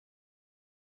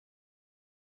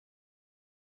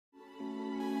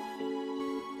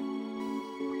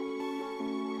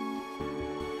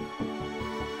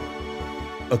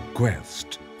A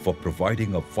quest for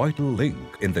providing a vital link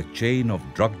in the chain of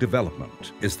drug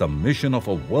development is the mission of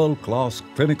a world-class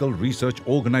clinical research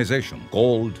organization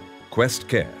called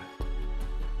Questcare.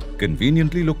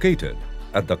 Conveniently located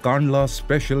at the Kandla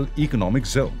Special Economic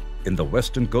Zone in the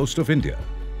western coast of India,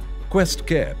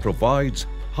 Questcare provides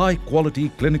high-quality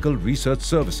clinical research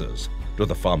services to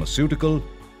the pharmaceutical,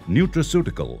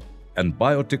 nutraceutical and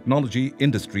biotechnology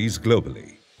industries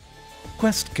globally.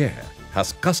 Questcare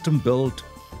has custom-built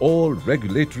all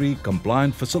regulatory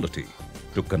compliant facility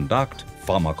to conduct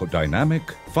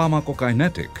pharmacodynamic,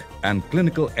 pharmacokinetic and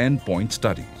clinical endpoint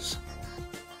studies.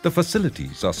 The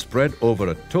facilities are spread over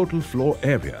a total floor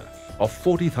area of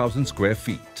 40,000 square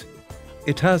feet.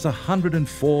 It has a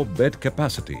 104-bed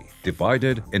capacity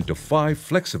divided into 5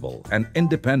 flexible and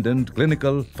independent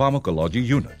clinical pharmacology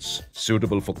units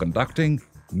suitable for conducting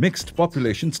mixed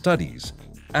population studies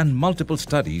and multiple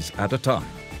studies at a time.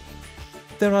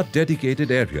 There are dedicated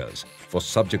areas for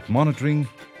subject monitoring,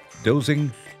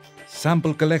 dosing,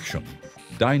 sample collection,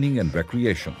 dining and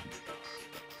recreation.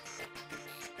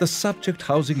 The subject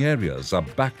housing areas are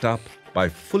backed up by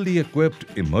fully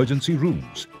equipped emergency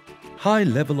rooms. High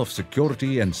level of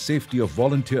security and safety of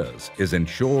volunteers is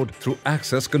ensured through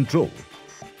access control.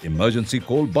 Emergency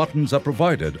call buttons are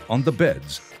provided on the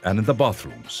beds and in the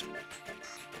bathrooms.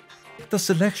 The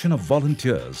selection of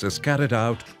volunteers is carried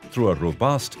out through a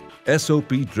robust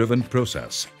SOP-driven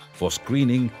process for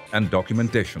screening and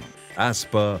documentation as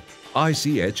per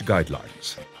ICH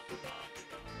guidelines.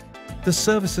 The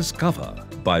services cover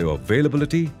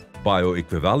bioavailability,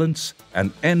 bioequivalence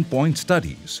and endpoint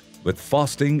studies with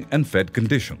fasting and fed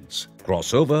conditions,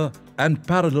 crossover and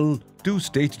parallel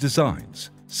 2-stage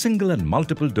designs, single and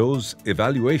multiple dose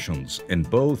evaluations in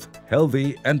both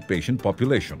healthy and patient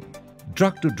population,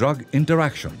 drug-to-drug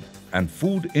interaction and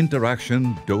food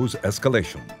interaction dose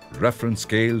escalation,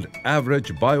 reference-scaled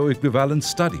average bioequivalence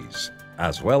studies,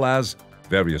 as well as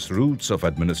various routes of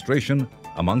administration,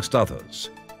 amongst others.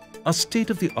 A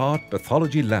state-of-the-art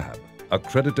pathology lab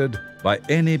accredited by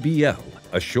NABL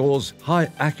assures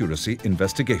high-accuracy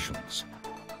investigations.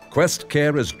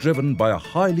 Questcare is driven by a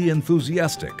highly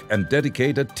enthusiastic and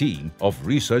dedicated team of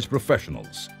research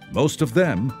professionals, most of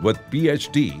them with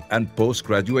PhD and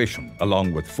post-graduation,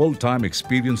 along with full-time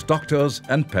experienced doctors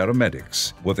and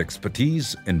paramedics with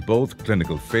expertise in both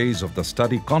clinical phase of the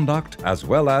study conduct as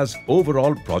well as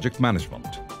overall project management.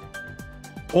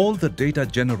 All the data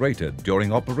generated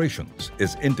during operations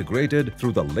is integrated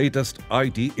through the latest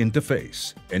IT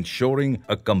interface, ensuring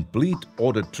a complete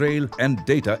audit trail and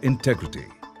data integrity.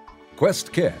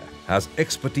 Questcare has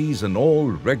expertise in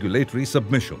all regulatory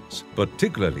submissions,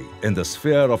 particularly in the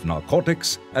sphere of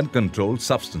narcotics and controlled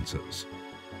substances.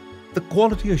 The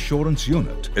Quality Assurance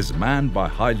Unit is manned by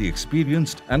highly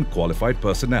experienced and qualified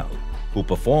personnel who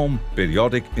perform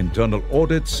periodic internal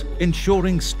audits,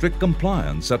 ensuring strict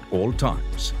compliance at all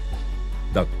times.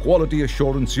 The Quality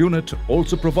Assurance Unit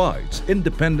also provides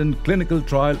independent clinical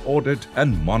trial audit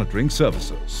and monitoring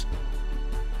services.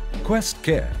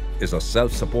 Questcare is a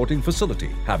self-supporting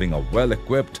facility having a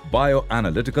well-equipped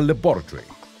bioanalytical laboratory.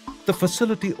 The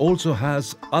facility also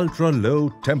has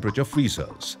ultra-low temperature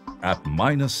freezers at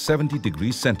 -70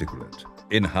 degrees centigrade,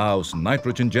 in-house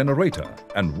nitrogen generator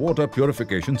and water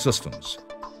purification systems.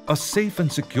 A safe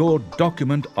and secure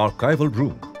document archival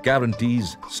room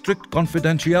guarantees strict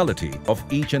confidentiality of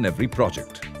each and every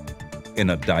project.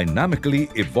 In a dynamically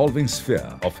evolving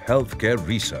sphere of healthcare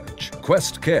research,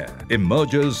 Questcare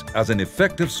emerges as an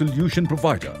effective solution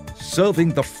provider,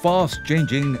 serving the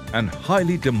fast-changing and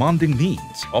highly demanding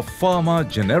needs of pharma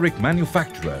generic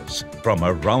manufacturers from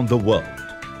around the world.